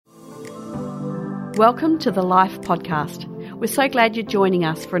Welcome to the Life Podcast. We're so glad you're joining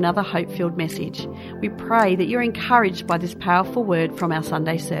us for another hope-filled message. We pray that you're encouraged by this powerful word from our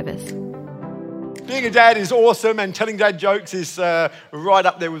Sunday service. Being a dad is awesome, and telling dad jokes is right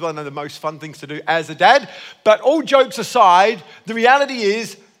up there with one of the most fun things to do as a dad. But all jokes aside, the reality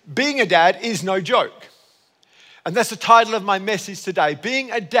is being a dad is no joke. And that's the title of my message today.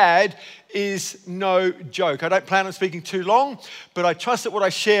 Being a dad is no joke. I don't plan on speaking too long, but I trust that what I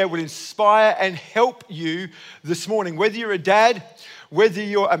share will inspire and help you this morning. Whether you're a dad, whether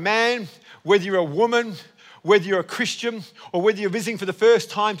you're a man, whether you're a woman, whether you're a Christian, or whether you're visiting for the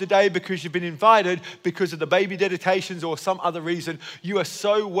first time today because you've been invited because of the baby dedications or some other reason, you are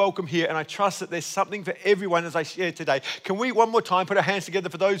so welcome here, and I trust that there's something for everyone as I share today. Can we, one more time, put our hands together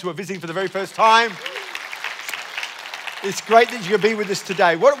for those who are visiting for the very first time? It's great that you can be with us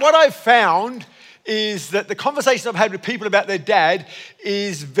today. What I've found is that the conversation I've had with people about their dad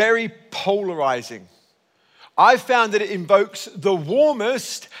is very polarizing. I've found that it invokes the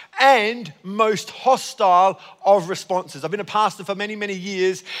warmest and most hostile of responses. I've been a pastor for many, many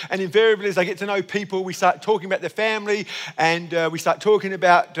years, and invariably as I get to know people, we start talking about their family, and we start talking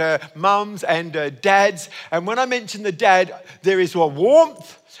about mums and dads. And when I mention the dad, there is a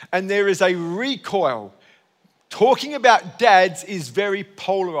warmth and there is a recoil. Talking about dads is very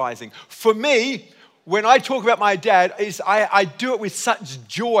polarizing. For me, when I talk about my dad, I do it with such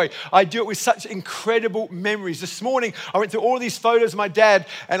joy. I do it with such incredible memories. This morning, I went through all these photos of my dad,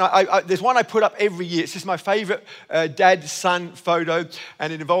 and there's one I put up every year. It's just my favorite dad-son photo,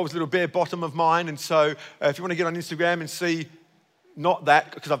 and it involves a little bare bottom of mine. And so if you want to get on Instagram and see, not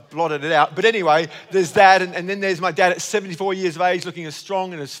that, because I've blotted it out. But anyway, there's that. And then there's my dad at 74 years of age, looking as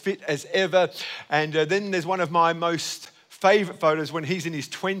strong and as fit as ever. And then there's one of my most favorite photos when he's in his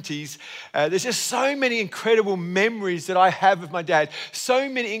 20s. There's just so many incredible memories that I have of my dad. So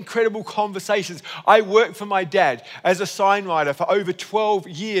many incredible conversations. I worked for my dad as a sign writer for over 12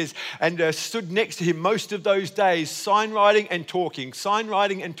 years and stood next to him most of those days, sign writing and talking, sign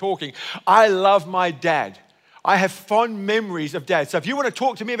writing and talking. I love my dad. I have fond memories of dad. So if you want to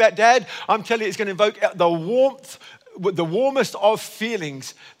talk to me about dad, I'm telling you it's going to invoke the warmth, the warmest of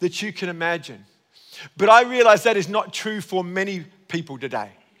feelings that you can imagine. But I realize that is not true for many people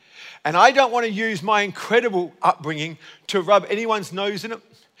today. And I don't want to use my incredible upbringing to rub anyone's nose in it.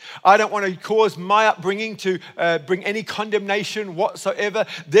 I don't want to cause my upbringing to bring any condemnation whatsoever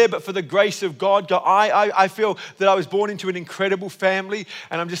there, but for the grace of God. I feel that I was born into an incredible family,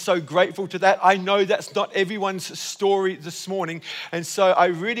 and I'm just so grateful to that. I know that's not everyone's story this morning, and so I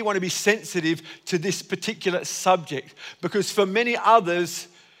really want to be sensitive to this particular subject, because for many others,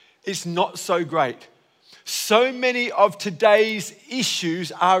 it's not so great. So many of today's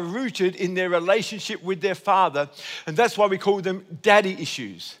issues are rooted in their relationship with their father, and that's why we call them daddy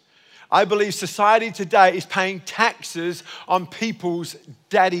issues. I believe society today is paying taxes on people's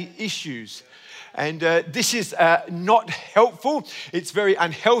daddy issues. And this is not helpful. It's very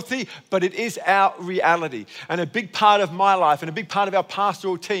unhealthy, but it is our reality. And a big part of my life and a big part of our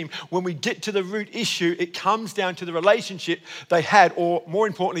pastoral team, when we get to the root issue, it comes down to the relationship they had, or more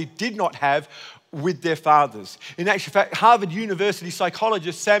importantly, did not have, with their fathers. In actual fact, Harvard University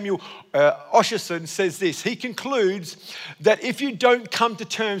psychologist Samuel Osherson says this. He concludes that if you don't come to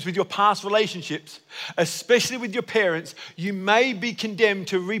terms with your past relationships, especially with your parents, you may be condemned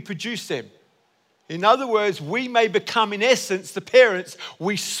to reproduce them. In other words, we may become, in essence, the parents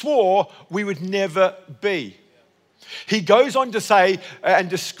we swore we would never be. He goes on to say and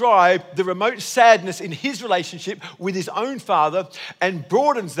describe the remote sadness in his relationship with his own father, and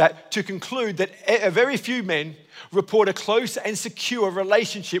broadens that to conclude that very few men report a close and secure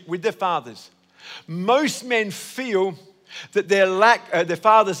relationship with their fathers. Most men feel that their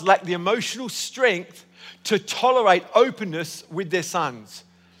fathers lack the emotional strength to tolerate openness with their sons.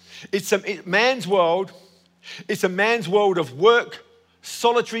 It's a man's world. It's a man's world of work,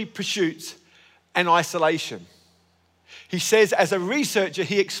 solitary pursuits, and isolation. He says, as a researcher,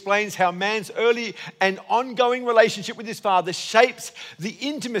 he explains how man's early and ongoing relationship with his father shapes the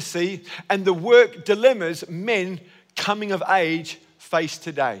intimacy and the work dilemmas men coming of age face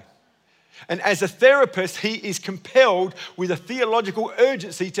today. And as a therapist, he is compelled with a theological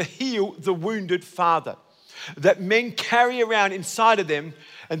urgency to heal the wounded father that men carry around inside of them,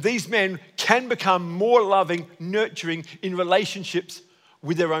 and these men can become more loving, nurturing in relationships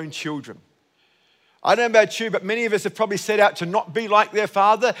with their own children. I don't know about you, but many of us have probably set out to not be like their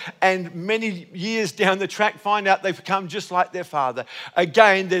father, and many years down the track find out they've become just like their father.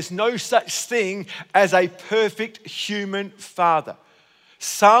 Again, there's no such thing as a perfect human father.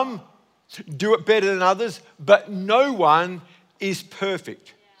 Some do it better than others, but no one is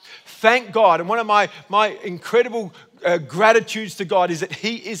perfect. thank God. And one of my incredible gratitudes to God is that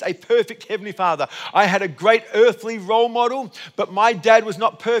He is a perfect Heavenly Father. I had a great earthly role model, but my dad was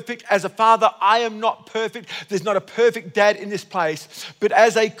not perfect. As a father, I am not perfect. There's not a perfect dad in this place. But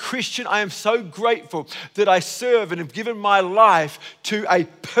as a Christian, I am so grateful that I serve and have given my life to a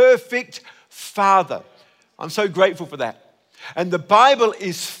perfect Father. I'm so grateful for that. And the Bible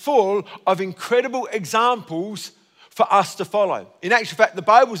is full of incredible examples for us to follow. In actual fact, the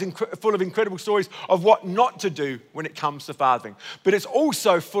Bible is full of incredible stories of what not to do when it comes to fathering. But it's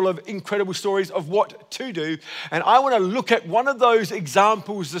also full of incredible stories of what to do. And I want to look at one of those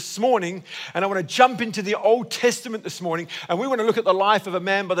examples this morning. And I want to jump into the Old Testament this morning. And we want to look at the life of a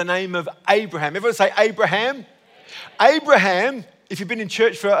man by the name of Abraham. Everyone say Abraham? Abraham, if you've been in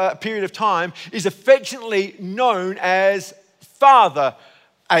church for a period of time, is affectionately known as Father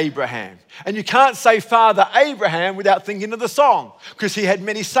Abraham. And you can't say Father Abraham without thinking of the song, because he had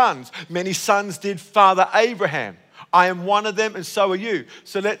many sons. Many sons did Father Abraham. I am one of them and so are you.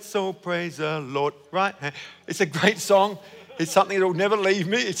 So let's all praise the Lord, right? It's a great song. It's something that will never leave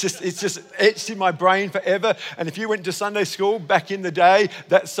me. It's just etched in my brain forever. And if you went to Sunday school back in the day,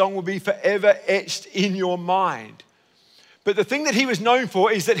 that song will be forever etched in your mind. But the thing that he was known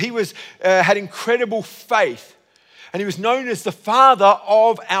for is that he had incredible faith. And he was known as the father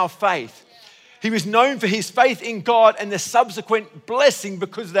of our faith. He was known for his faith in God and the subsequent blessing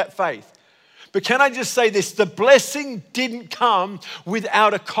because of that faith. But can I just say this? The blessing didn't come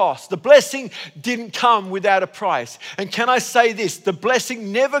without a cost. The blessing didn't come without a price. And can I say this? The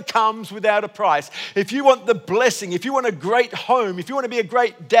blessing never comes without a price. If you want the blessing, if you want a great home, if you want to be a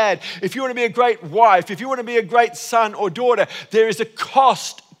great dad, if you want to be a great wife, if you want to be a great son or daughter, there is a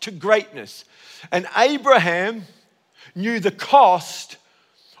cost to greatness. And Abraham knew the cost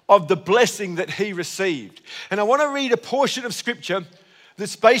of the blessing that he received. And I want to read a portion of scripture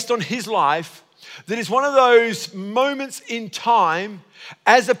that's based on his life, that is one of those moments in time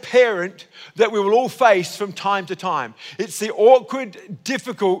as a parent that we will all face from time to time. It's the awkward,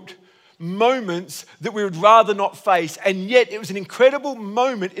 difficult moments that we would rather not face, and yet it was an incredible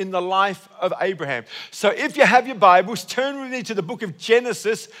moment in the life of Abraham. So if you have your Bibles, turn with me to the book of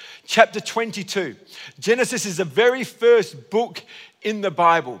Genesis, chapter 22. Genesis is the very first book in the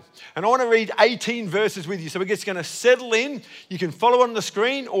Bible. And I want to read 18 verses with you. So we're just going to settle in. You can follow it on the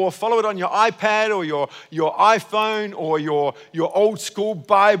screen or follow it on your iPad or your iPhone or your old school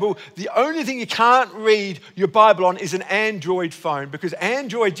Bible. The only thing you can't read your Bible on is an Android phone, because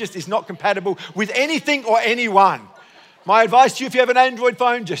Android just is not compatible with anything or anyone. My advice to you, if you have an Android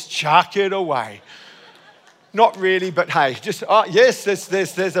phone, just chuck it away. Not really, but hey, yes,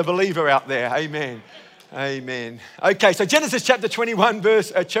 there's a believer out there. Amen. Amen. Okay, so Genesis chapter 22,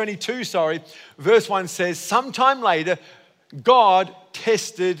 verse 1 says, sometime later, God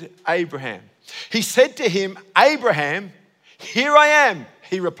tested Abraham. He said to him, Abraham, here I am,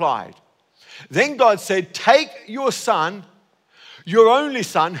 he replied. Then God said, take your son, your only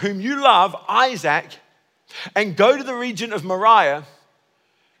son, whom you love, Isaac, and go to the region of Moriah.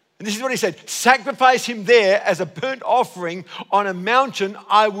 And this is what he said, sacrifice him there as a burnt offering on a mountain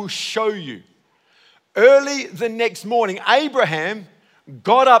I will show you. Early the next morning, Abraham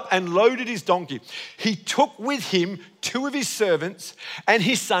got up and loaded his donkey. He took with him 2 of his servants and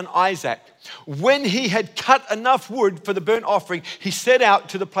his son Isaac. When he had cut enough wood for the burnt offering, he set out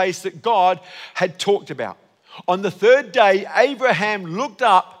to the place that God had talked about. On the 3rd day, Abraham looked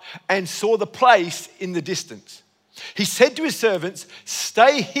up and saw the place in the distance. He said to his servants,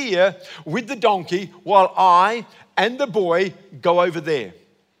 stay here with the donkey while I and the boy go over there.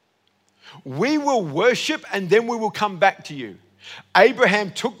 We will worship and then we will come back to you.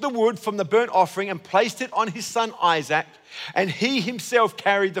 Abraham took the wood from the burnt offering and placed it on his son Isaac, and he himself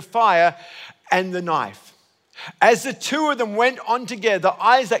carried the fire and the knife. As the 2 of them went on together,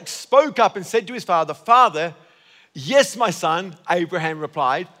 Isaac spoke up and said to his father, Father, yes, my son, Abraham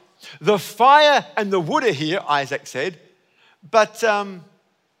replied. The fire and the wood are here, Isaac said, but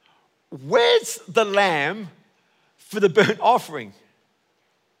where's the lamb for the burnt offering?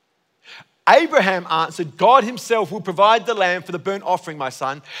 Abraham answered, God himself will provide the lamb for the burnt offering, my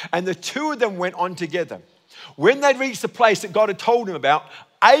son. And the 2 of them went on together. When they reached the place that God had told him about,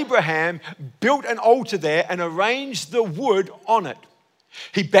 Abraham built an altar there and arranged the wood on it.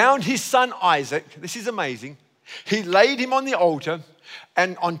 He bound his son Isaac. This is amazing. He laid him on the altar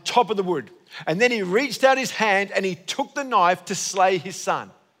and on top of the wood. And then he reached out his hand and he took the knife to slay his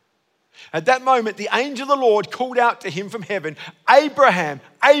son. At that moment, the angel of the Lord called out to him from heaven, Abraham,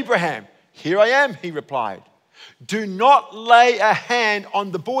 Abraham. Here I am, he replied. Do not lay a hand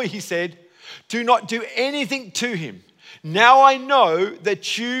on the boy, he said. Do not do anything to him. Now I know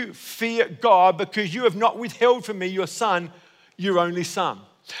that you fear God because you have not withheld from me your son, your only son.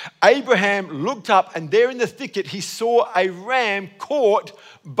 Abraham looked up, and there in the thicket he saw a ram caught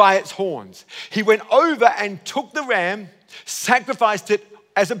by its horns. He went over and took the ram, sacrificed it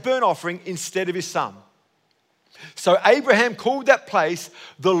as a burnt offering instead of his son. So Abraham called that place,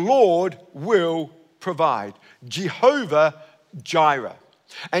 the Lord will provide, Jehovah Jireh.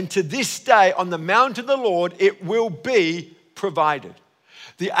 And to this day on the mount of the Lord it will be provided.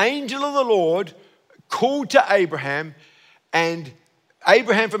 The angel of the Lord called to Abraham, and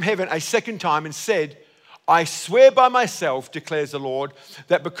Abraham from heaven a second time, and said, I swear by myself, declares the Lord,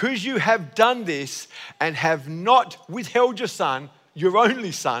 that because you have done this and have not withheld your son, your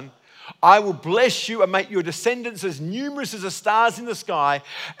only son, I will bless you and make your descendants as numerous as the stars in the sky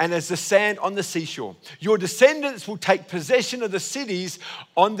and as the sand on the seashore. Your descendants will take possession of the cities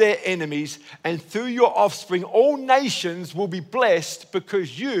on their enemies, and through your offspring all nations will be blessed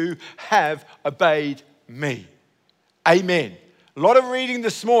because you have obeyed me. Amen. A lot of reading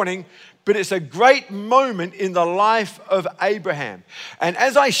this morning, but it's a great moment in the life of Abraham. And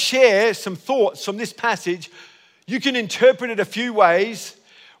as I share some thoughts from this passage, you can interpret it a few ways.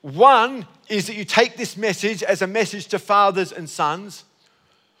 One is that you take this message as a message to fathers and sons.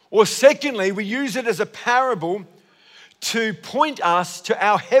 Or secondly, we use it as a parable to point us to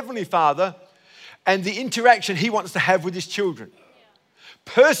our Heavenly Father and the interaction He wants to have with His children.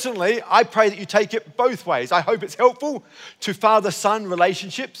 Personally, I pray that you take it both ways. I hope it's helpful to father-son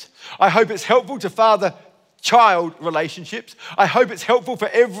relationships. I hope it's helpful to father-child relationships. I hope it's helpful for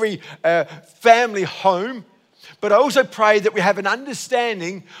every family home. But I also pray that we have an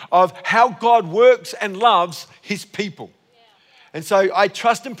understanding of how God works and loves His people. And so I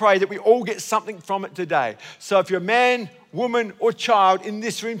trust and pray that we all get something from it today. So if you're a man, woman, or child in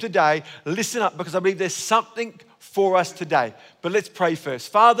this room today, listen up, because I believe there's something for us today. But let's pray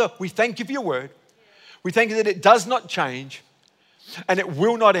first. Father, we thank you for your word. We thank you that it does not change and it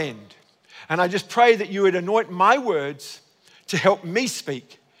will not end. And I just pray that you would anoint my words to help me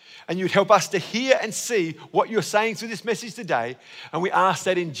speak, and you'd help us to hear and see what you're saying through this message today. And we ask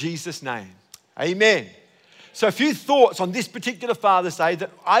that in Jesus' name. Amen. So a few thoughts on this particular Father's Day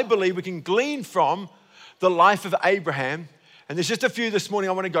that I believe we can glean from the life of Abraham. And there's just a few this morning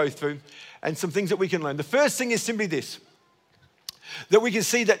I want to go through, and some things that we can learn. The first thing is simply this, that we can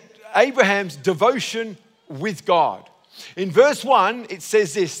see that Abraham's devotion with God. In verse 1, it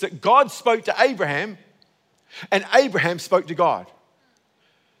says this, that God spoke to Abraham and Abraham spoke to God.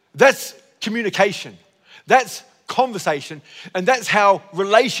 That's communication. That's conversation. And that's how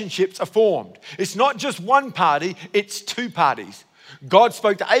relationships are formed. It's not just one party, it's two parties. God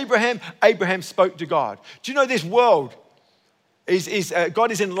spoke to Abraham, Abraham spoke to God. Do you know this world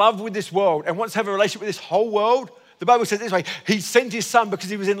God is in love with this world and wants to have a relationship with this whole world? The Bible says this way, He sent His Son because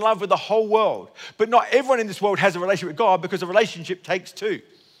He was in love with the whole world. But not everyone in this world has a relationship with God, because a relationship takes two.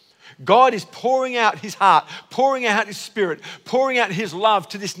 God is pouring out His heart, pouring out His Spirit, pouring out His love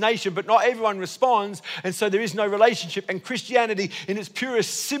to this nation, but not everyone responds, and so there is no relationship. And Christianity, in its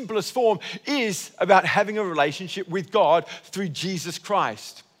purest, simplest form, is about having a relationship with God through Jesus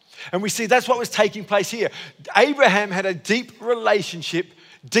Christ. And we see that's what was taking place here. Abraham had a deep relationship,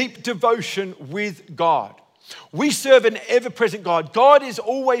 deep devotion with God. We serve an ever-present God. God is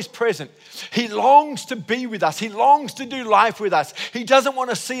always present. He longs to be with us. He longs to do life with us. He doesn't want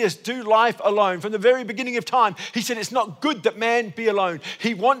to see us do life alone. From the very beginning of time, He said it's not good that man be alone.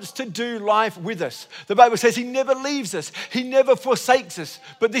 He wants to do life with us. The Bible says He never leaves us. He never forsakes us.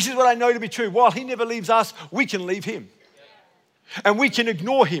 But this is what I know to be true. While He never leaves us, we can leave Him. And we can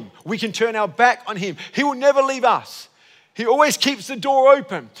ignore Him. We can turn our back on Him. He will never leave us. He always keeps the door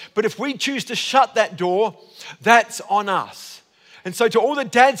open. But if we choose to shut that door, that's on us. And so to all the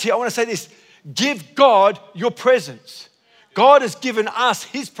dads here, I want to say this. Give God your presence. God has given us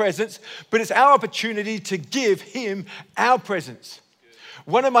His presence, but it's our opportunity to give Him our presence.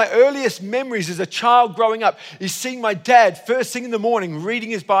 One of my earliest memories as a child growing up is seeing my dad first thing in the morning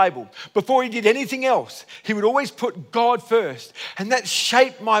reading his Bible. Before he did anything else, he would always put God first. And that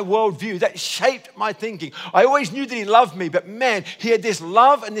shaped my worldview. That shaped my thinking. I always knew that He loved me, but man, He had this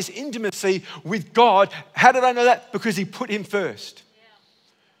love and this intimacy with God. How did I know that? Because He put Him first.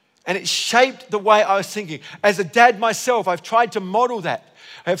 And it shaped the way I was thinking. As a dad myself, I've tried to model that.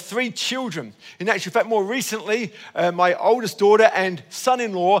 I have 3 children. In actual fact, more recently, my oldest daughter and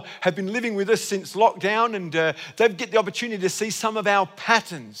son-in-law have been living with us since lockdown, and they get the opportunity to see some of our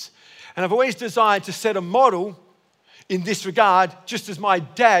patterns. And I've always desired to set a model in this regard, just as my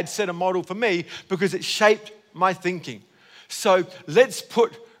dad set a model for me, because it shaped my thinking. So let's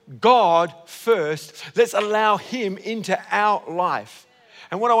put God first. Let's allow him into our life.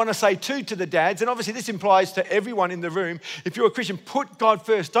 And what I want to say too to the dads, and obviously this implies to everyone in the room, if you're a Christian, put God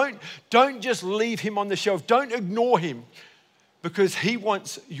first. Don't just leave him on the shelf. Don't ignore him, because he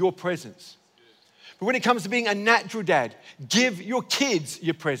wants your presence. But when it comes to being a natural dad, give your kids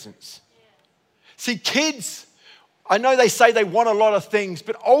your presence. See, kids, I know they say they want a lot of things,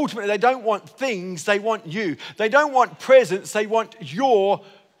 but ultimately they don't want things, they want you. They don't want presents, they want your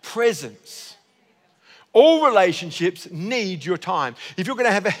presence. All relationships need your time. If you're going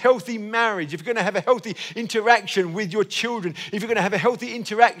to have a healthy marriage, if you're going to have a healthy interaction with your children, if you're going to have a healthy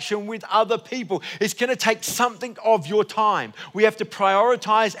interaction with other people, it's going to take something of your time. We have to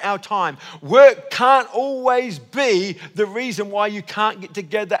prioritize our time. Work can't always be the reason why you can't get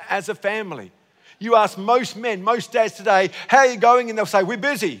together as a family. You ask most men, most dads today, how are you going? And they'll say, we're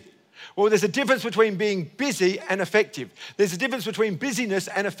busy. Well, there's a difference between being busy and effective. There's a difference between busyness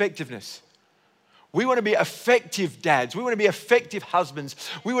and effectiveness. We want to be effective dads. We want to be effective husbands.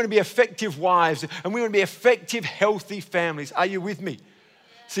 We want to be effective wives. And we want to be effective, healthy families. Are you with me?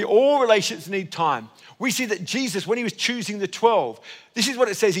 See, all relationships need time. We see that Jesus, when he was choosing the 12, this is what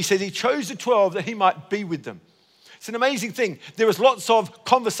it says. He says he chose the 12 that he might be with them. It's an amazing thing. There was lots of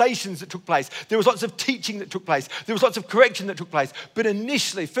conversations that took place. There was lots of teaching that took place. There was lots of correction that took place. But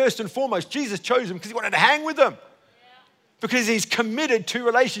initially, first and foremost, Jesus chose them because he wanted to hang with them. Because he's committed to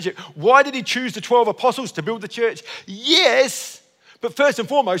relationship. Why did he choose the 12 apostles? To build the church? Yes, but first and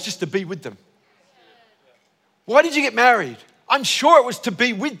foremost, just to be with them. Why did you get married? I'm sure it was to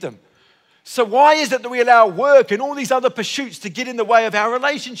be with them. So why is it that we allow work and all these other pursuits to get in the way of our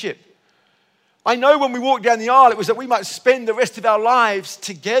relationship? I know when we walked down the aisle, it was that we might spend the rest of our lives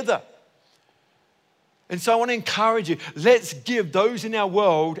together. And so I want to encourage you, let's give those in our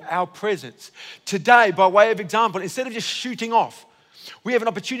world our presence. Today, by way of example, instead of just shooting off, we have an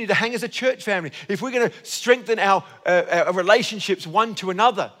opportunity to hang as a church family. If we're going to strengthen our relationships one to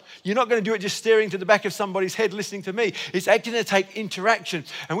another, you're not going to do it just staring to the back of somebody's head listening to me. It's actually going to take interaction.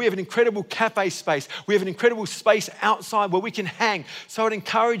 And we have an incredible cafe space. We have an incredible space outside where we can hang. So I'd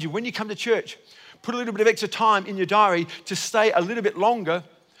encourage you, when you come to church, put a little bit of extra time in your diary to stay a little bit longer,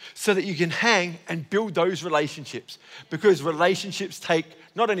 so that you can hang and build those relationships. Because relationships take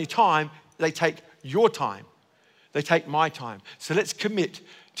not only time, they take your time. They take my time. So let's commit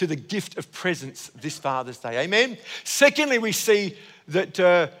to the gift of presence this Father's Day. Amen? Secondly, we see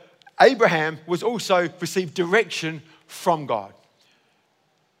that Abraham was also received direction from God.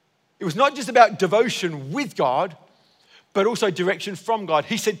 It was not just about devotion with God, but also direction from God.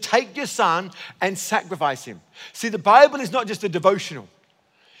 He said, take your son and sacrifice him. See, the Bible is not just a devotional.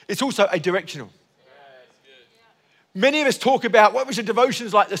 It's also a directional. Many of us talk about what was your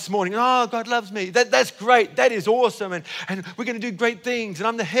devotions like this morning. Oh, God loves me. That's great. That is awesome. And we're going to do great things. And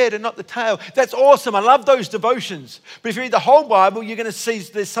I'm the head and not the tail. That's awesome. I love those devotions. But if you read the whole Bible, you're going to see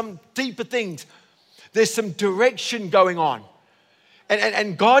there's some deeper things. There's some direction going on.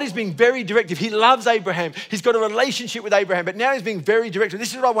 And God is being very directive. He loves Abraham. He's got a relationship with Abraham. But now he's being very directive.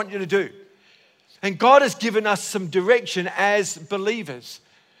 This is what I want you to do. And God has given us some direction as believers.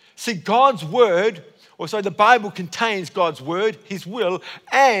 See, God's word, the Bible contains God's word, his will,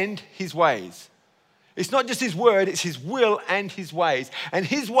 and his ways. It's not just his word, it's his will and his ways. And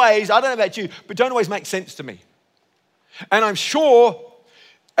his ways, I don't know about you, but don't always make sense to me. And I'm sure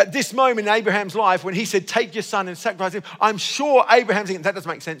at this moment in Abraham's life, when he said, take your son and sacrifice him, I'm sure Abraham's thinking, that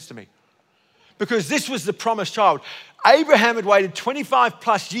doesn't make sense to me. Because this was the promised child. Abraham had waited 25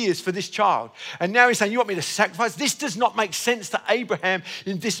 plus years for this child. And now he's saying, you want me to sacrifice? This does not make sense to Abraham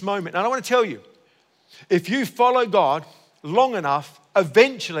in this moment. And I want to tell you, if you follow God long enough,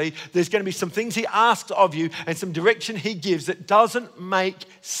 eventually there's going to be some things he asks of you and some direction he gives that doesn't make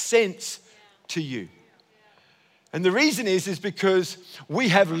sense to you. And the reason is because we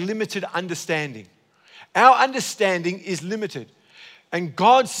have limited understanding. Our understanding is limited. And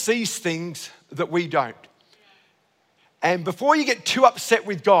God sees things that we don't. And before you get too upset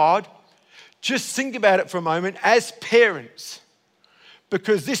with God, just think about it for a moment as parents.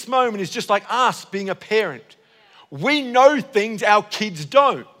 Because this moment is just like us being a parent. We know things our kids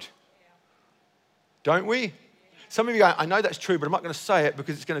don't. Don't we? Some of you go, I know that's true, but I'm not going to say it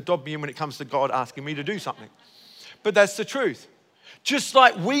because it's going to dob me in when it comes to God asking me to do something. But that's the truth. Just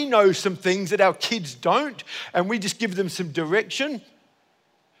like we know some things that our kids don't, and we just give them some direction,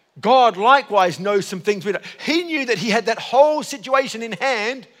 God likewise knows some things we don't. He knew that he had that whole situation in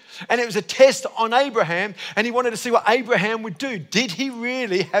hand, and it was a test on Abraham, and he wanted to see what Abraham would do. Did he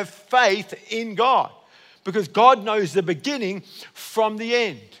really have faith in God? Because God knows the beginning from the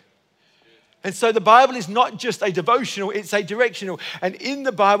end. And so the Bible is not just a devotional, it's a directional. And in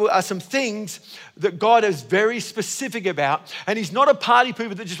the Bible are some things that God is very specific about. And he's not a party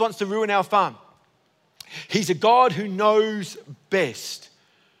pooper that just wants to ruin our fun. He's a God who knows best.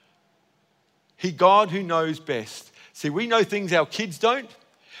 God who knows best. See, we know things our kids don't.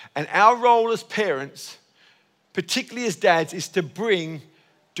 And our role as parents, particularly as dads, is to bring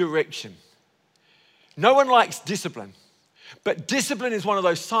direction. No one likes discipline. But discipline is one of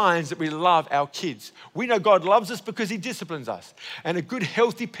those signs that we love our kids. We know God loves us because he disciplines us. And a good,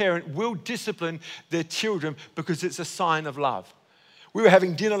 healthy parent will discipline their children because it's a sign of love. We were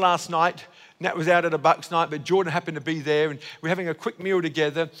having dinner last night. Nat was out at a Bucks night, but Jordan happened to be there. And we're having a quick meal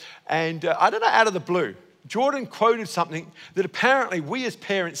together. And I don't know, out of the blue, Jordan quoted something that apparently we as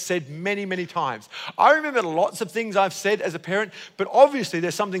parents said many, many times. I remember lots of things I've said as a parent, but obviously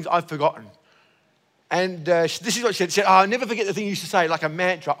there's some things I've forgotten. And this is what she said. She said, I'll never forget the thing you used to say, like a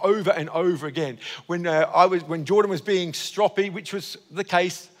mantra, over and over again. When Jordan was being stroppy, which was the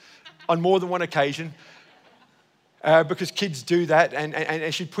case on more than one occasion, because kids do that,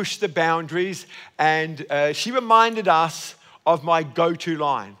 and she'd push the boundaries. And she reminded us of my go-to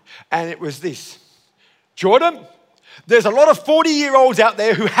line. And it was this: Jordan, there's a lot of 40-year-olds out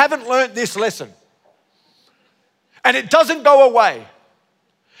there who haven't learned this lesson. And it doesn't go away.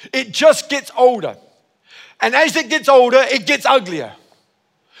 It just gets older. And as it gets older, it gets uglier.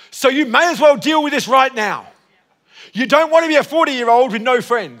 So you may as well deal with this right now. You don't want to be a 40-year-old with no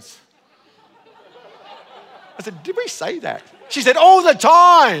friends. I said, did we say that? She said, all the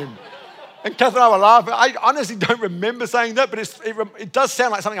time. And Kath and I were laughing. I honestly don't remember saying that, but it does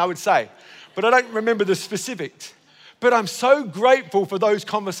sound like something I would say. But I don't remember the specifics. But I'm so grateful for those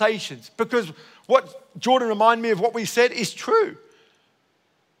conversations because what Jordan reminded me of what we said is true.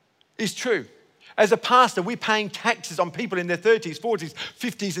 Is true. As a pastor, we're paying taxes on people in their 30s, 40s,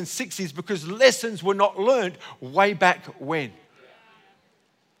 50s, and 60s because lessons were not learned way back when.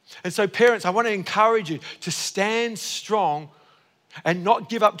 And so, parents, I want to encourage you to stand strong and not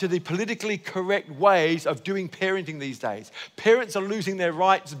give up to the politically correct ways of doing parenting these days. Parents are losing their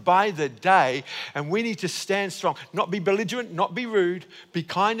rights by the day, and we need to stand strong. Not be belligerent, not be rude, be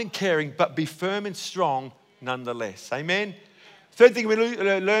kind and caring, but be firm and strong nonetheless. Amen? Third thing we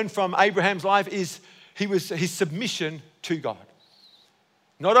learn from Abraham's life is his submission to God.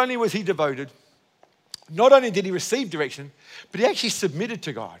 Not only was he devoted, not only did he receive direction, but he actually submitted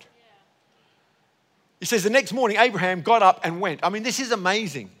to God. He says the next morning, Abraham got up and went. I mean, this is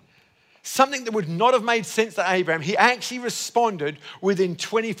amazing. Something that would not have made sense to Abraham. He actually responded within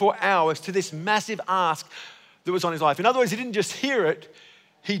 24 hours to this massive ask that was on his life. In other words, he didn't just hear it,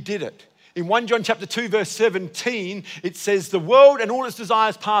 he did it. In 1 John chapter 2, verse 17, it says, the world and all its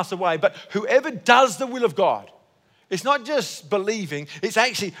desires pass away, but whoever does the will of God, it's not just believing, it's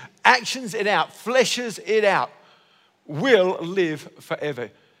actually actions it out, fleshes it out, will live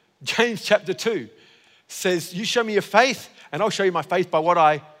forever. James chapter 2 says, you show me your faith, and I'll show you my faith by what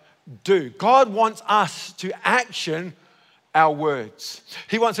I do. God wants us to action our words.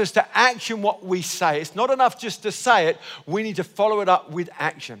 He wants us to action what we say. It's not enough just to say it. We need to follow it up with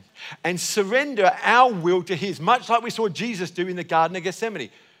action and surrender our will to his, much like we saw Jesus do in the Garden of Gethsemane.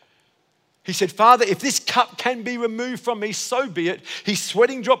 He said, Father, if this cup can be removed from me, so be it. He's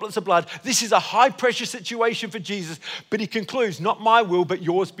sweating droplets of blood. This is a high pressure situation for Jesus, but he concludes, not my will, but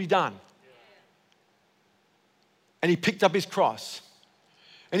yours be done. And he picked up his cross.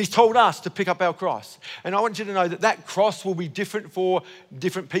 And he's told us to pick up our cross. And I want you to know that that cross will be different for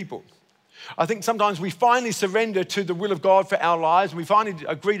different people. I think sometimes we finally surrender to the will of God for our lives. And we finally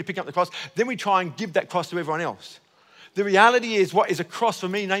agree to pick up the cross. Then we try and give that cross to everyone else. The reality is what is a cross for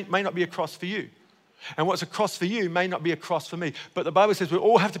me may not be a cross for you. And what's a cross for you may not be a cross for me. But the Bible says we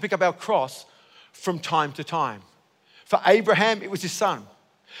all have to pick up our cross from time to time. For Abraham, it was his son.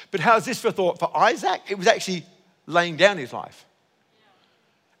 But how's this for thought? For Isaac, it was actually laying down his life.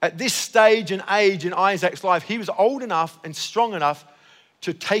 At this stage and age in Isaac's life, he was old enough and strong enough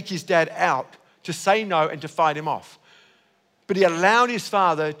to take his dad out, to say no and to fight him off. But he allowed his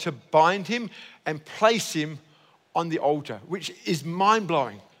father to bind him and place him on the altar, which is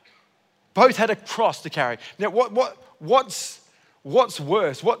mind-blowing. Both had a cross to carry. Now, what's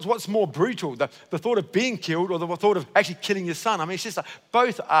worse? What's more brutal? The thought of being killed or the thought of actually killing your son? I mean, it's just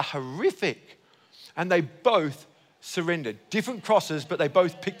both are horrific. And they both surrendered. Different crosses, but they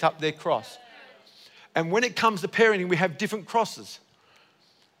both picked up their cross. And when it comes to parenting, we have different crosses.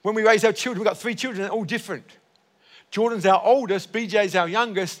 When we raise our children, we've got 3 children, they're all different. Jordan's our oldest, BJ's our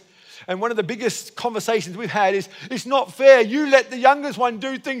youngest. And one of the biggest conversations we've had is, it's not fair. You let the youngest one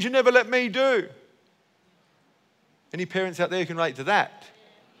do things you never let me do. Any parents out there who can relate to that?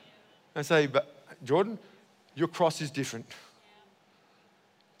 I say, but Jordan, your cross is different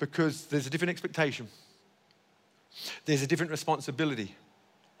because there's a different expectation. There's a different responsibility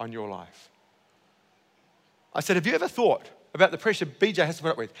on your life. I said, have you ever thought about the pressure BJ has to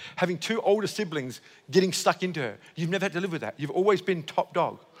put up with, having 2 older siblings getting stuck into her? You've never had to live with that. You've always been top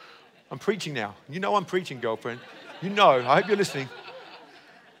dog. I'm preaching now. You know I'm preaching, girlfriend. You know. I hope you're listening.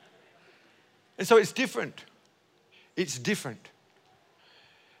 And so it's different. It's different.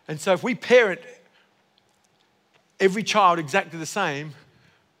 And so if we parent every child exactly the same,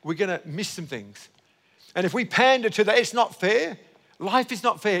 we're going to miss some things. And if we pander to that, it's not fair. Life is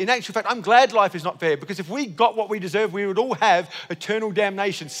not fair. In actual fact, I'm glad life is not fair, because if we got what we deserve, we would all have eternal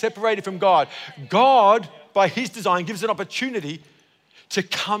damnation, separated from God. God, by his design, gives an opportunity to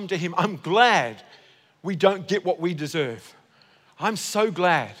come to him. I'm glad we don't get what we deserve. I'm so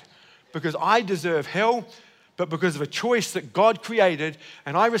glad, because I deserve hell, but because of a choice that God created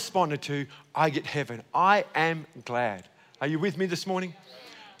and I responded to, I get heaven. I am glad. Are you with me this morning?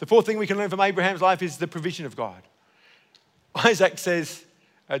 The 4th thing we can learn from Abraham's life is the provision of God. Isaac says,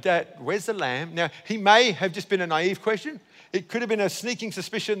 Dad, where's the lamb? Now, he may have just been a naive question. It could have been a sneaking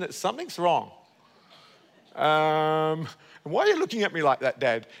suspicion that something's wrong. And why are you looking at me like that,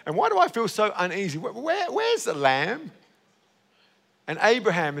 Dad? And why do I feel so uneasy? Where's the lamb? And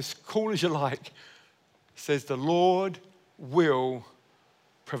Abraham, as cool as you like, says, the Lord will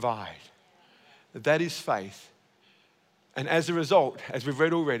provide. That is faith. And as a result, as we've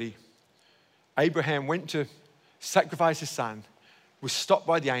read already, Abraham went to sacrifice his son, was stopped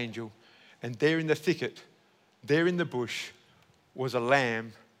by the angel, and there in the thicket, there in the bush, was a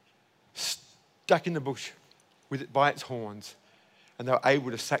lamb stuck in the bush with it by its horns, and they were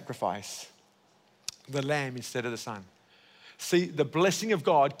able to sacrifice the lamb instead of the son. See, the blessing of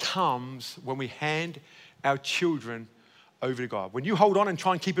God comes when we hand our children over to God. When you hold on and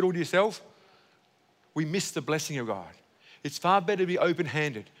try and keep it all to yourself, we miss the blessing of God. It's far better to be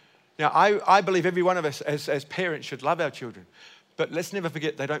open-handed. Now, I believe every one of us as parents should love our children, but let's never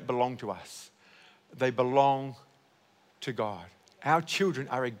forget they don't belong to us. They belong to God. Our children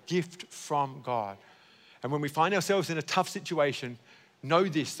are a gift from God. And when we find ourselves in a tough situation, know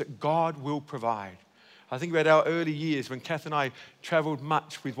this, that God will provide. I think about our early years when Kath and I traveled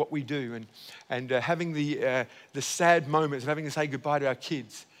much with what we do, and having the sad moments of having to say goodbye to our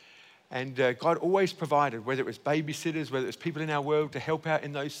kids. And God always provided, whether it was babysitters, whether it was people in our world to help out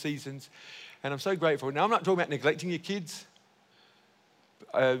in those seasons. And I'm so grateful. Now, I'm not talking about neglecting your kids.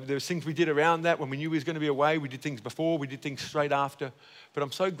 There was things we did around that. When we knew we was going to be away, we did things before, we did things straight after. But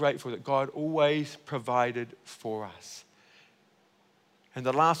I'm so grateful that God always provided for us. And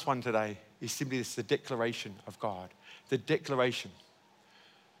the last one today is simply this, the declaration of God. The declaration.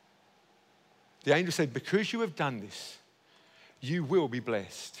 The angel said, because you have done this, you will be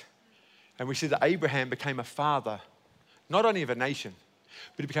blessed. And we see that Abraham became a father, not only of a nation,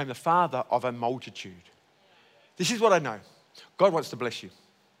 but he became the father of a multitude. This is what I know. God wants to bless you.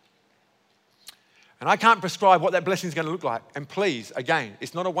 And I can't prescribe what that blessing is going to look like. And please, again,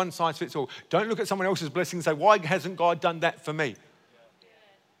 it's not a one size fits all. Don't look at someone else's blessing and say, why hasn't God done that for me?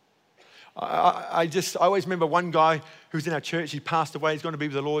 I always remember one guy who's in our church. He passed away. He's gone to be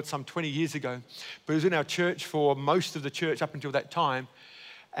with the Lord some 20 years ago. But he was in our church for most of the church up until that time.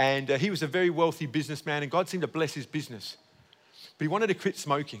 And he was a very wealthy businessman, and God seemed to bless his business. But he wanted to quit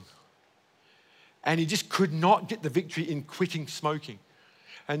smoking. And he just could not get the victory in quitting smoking.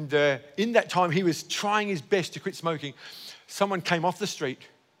 And in that time, he was trying his best to quit smoking. Someone came off the street,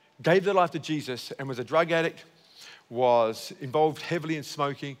 gave their life to Jesus, and was a drug addict, was involved heavily in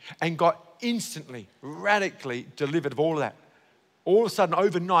smoking, and got instantly, radically delivered of all of that. All of a sudden,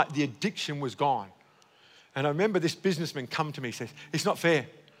 overnight, the addiction was gone. And I remember this businessman come to me and says, it's not fair.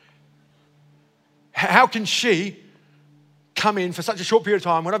 How can she come in for such a short period of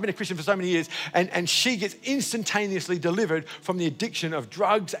time when I've been a Christian for so many years and she gets instantaneously delivered from the addiction of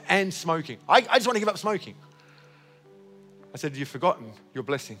drugs and smoking? I just want to give up smoking. I said, you've forgotten your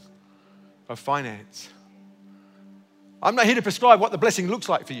blessing of finance. I'm not here to prescribe what the blessing looks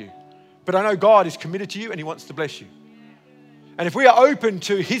like for you, but I know God is committed to you and he wants to bless you. And if we are open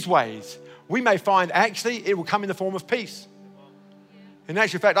to his ways, we may find actually it will come in the form of peace. In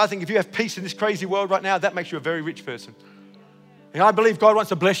actual fact, I think if you have peace in this crazy world right now, that makes you a very rich person. And I believe God wants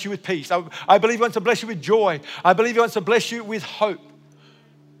to bless you with peace. I believe he wants to bless you with joy. I believe he wants to bless you with hope.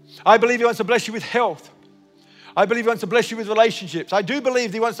 I believe he wants to bless you with health. I believe he wants to bless you with relationships. I do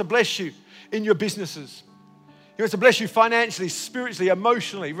believe he wants to bless you in your businesses. He wants to bless you financially, spiritually,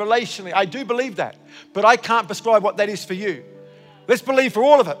 emotionally, relationally. I do believe that. But I can't prescribe what that is for you. Let's believe for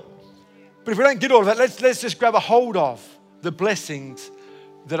all of it. But if we don't get all of that, let's just grab a hold of the blessings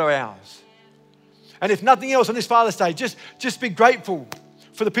that are ours. And if nothing else on this Father's Day, just be grateful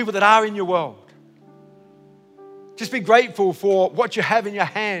for the people that are in your world. Just be grateful for what you have in your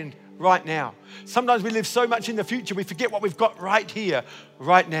hand right now. Sometimes we live so much in the future, we forget what we've got right here,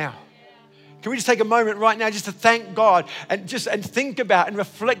 right now. Can we just take a moment right now just to thank God and think about and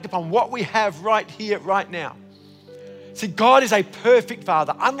reflect upon what we have right here, right now? See, God is a perfect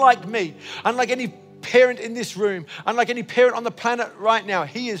Father, unlike me, unlike any parent in this room, unlike any parent on the planet right now.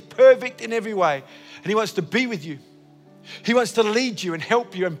 He is perfect in every way, and He wants to be with you. He wants to lead you and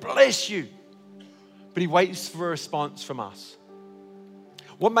help you and bless you, but He waits for a response from us.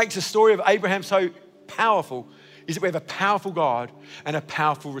 What makes the story of Abraham so powerful is that we have a powerful God and a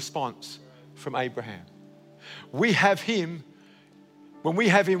powerful response from Abraham. We have Him. When we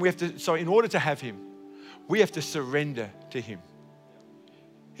have Him, in order to have Him, we have to surrender to Him.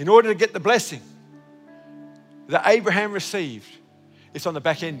 In order to get the blessing that Abraham received, it's on the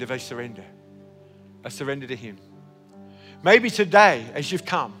back end of a surrender to Him. Maybe today, as you've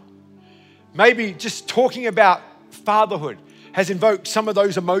come, maybe just talking about fatherhood has invoked some of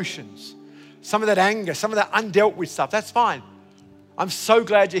those emotions, some of that anger, some of that undealt with stuff. That's fine. I'm so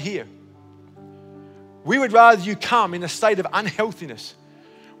glad you're here. We would rather you come in a state of unhealthiness.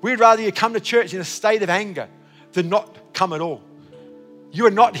 We would rather you come to church in a state of anger than not come at all. You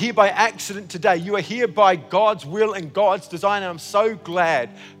are not here by accident today. You are here by God's will and God's design, and I'm so glad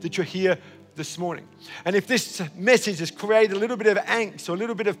that you're here this morning. And if this message has created a little bit of angst or a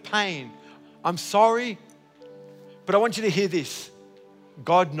little bit of pain, I'm sorry, but I want you to hear this.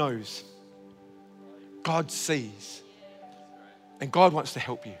 God knows. God sees. And God wants to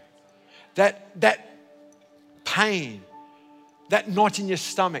help you. That pain, that knot in your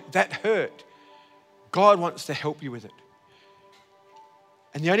stomach, that hurt, God wants to help you with it.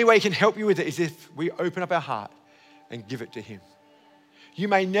 And the only way He can help you with it is if we open up our heart and give it to Him. You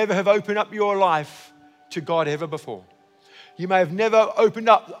may never have opened up your life to God ever before. You may have never opened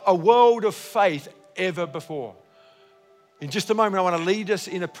up a world of faith ever before. In just a moment, I want to lead us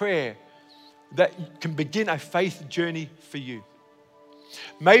in a prayer that can begin a faith journey for you.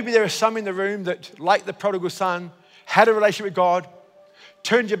 Maybe there are some in the room that, like the prodigal son, had a relationship with God,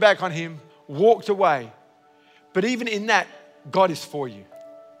 turned your back on Him, walked away. But even in that, God is for you.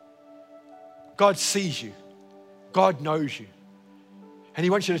 God sees you. God knows you. And He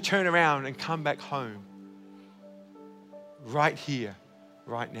wants you to turn around and come back home. Right here,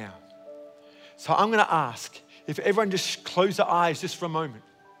 right now. So I'm going to ask if everyone just close their eyes just for a moment.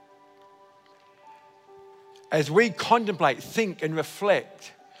 As we contemplate, think, and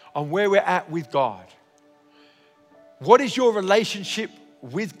reflect on where we're at with God. What is your relationship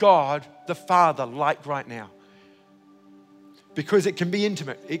with God, the Father, like right now? Because it can be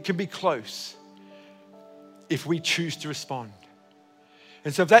intimate, it can be close if we choose to respond.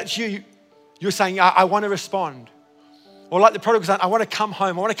 And so if that's you, you're saying, I want to respond. Or like the prodigal son, I want to come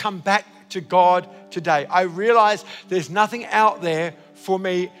home. I want to come back to God today. I realize there's nothing out there for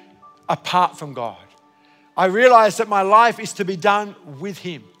me apart from God. I realize that my life is to be done with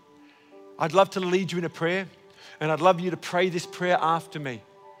Him. I'd love to lead you in a prayer, and I'd love you to pray this prayer after me.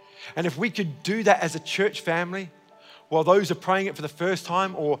 And if we could do that as a church family, while those are praying it for the first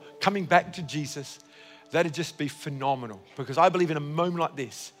time or coming back to Jesus, that'd just be phenomenal. Because I believe in a moment like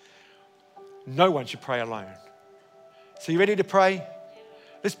this, no one should pray alone. So you ready to pray?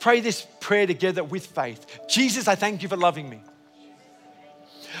 Let's pray this prayer together with faith. Jesus, I thank You for loving me.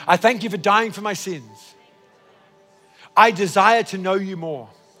 I thank You for dying for my sins. I desire to know You more.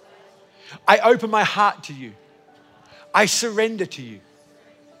 I open my heart to You. I surrender to You.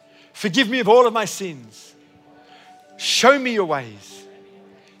 Forgive me of all of my sins. Show me Your ways.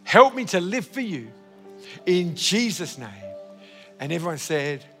 Help me to live for You. In Jesus' name. And everyone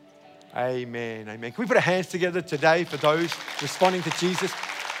said, amen, amen. Can we put our hands together today for those responding to Jesus?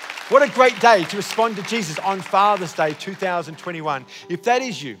 What a great day to respond to Jesus on Father's Day 2021. If that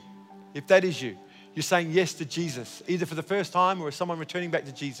is you, you're saying yes to Jesus, either for the first time or as someone returning back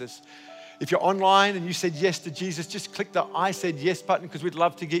to Jesus. If you're online and you said yes to Jesus, just click the I said yes button, because we'd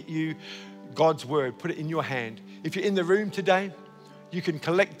love to get you God's word, put it in your hand. If you're in the room today, you can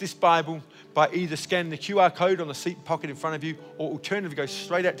collect this Bible by either scanning the QR code on the seat pocket in front of you, or alternatively go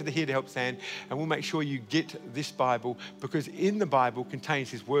straight out to the Here to Help stand, and we'll make sure you get this Bible, because in the Bible contains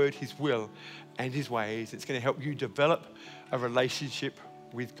His word, His will, and His ways. It's going to help you develop a relationship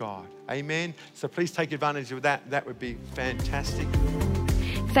with God. Amen. So please take advantage of that. That would be fantastic.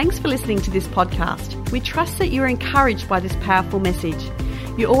 Thanks for listening to this podcast. We trust that you're encouraged by this powerful message.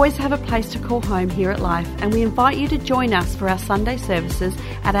 You always have a place to call home here at Life, and we invite you to join us for our Sunday services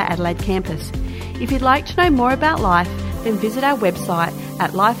at our Adelaide campus. If you'd like to know more about Life, then visit our website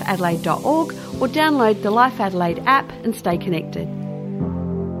at lifeadelaide.org or download the Life Adelaide app and stay connected.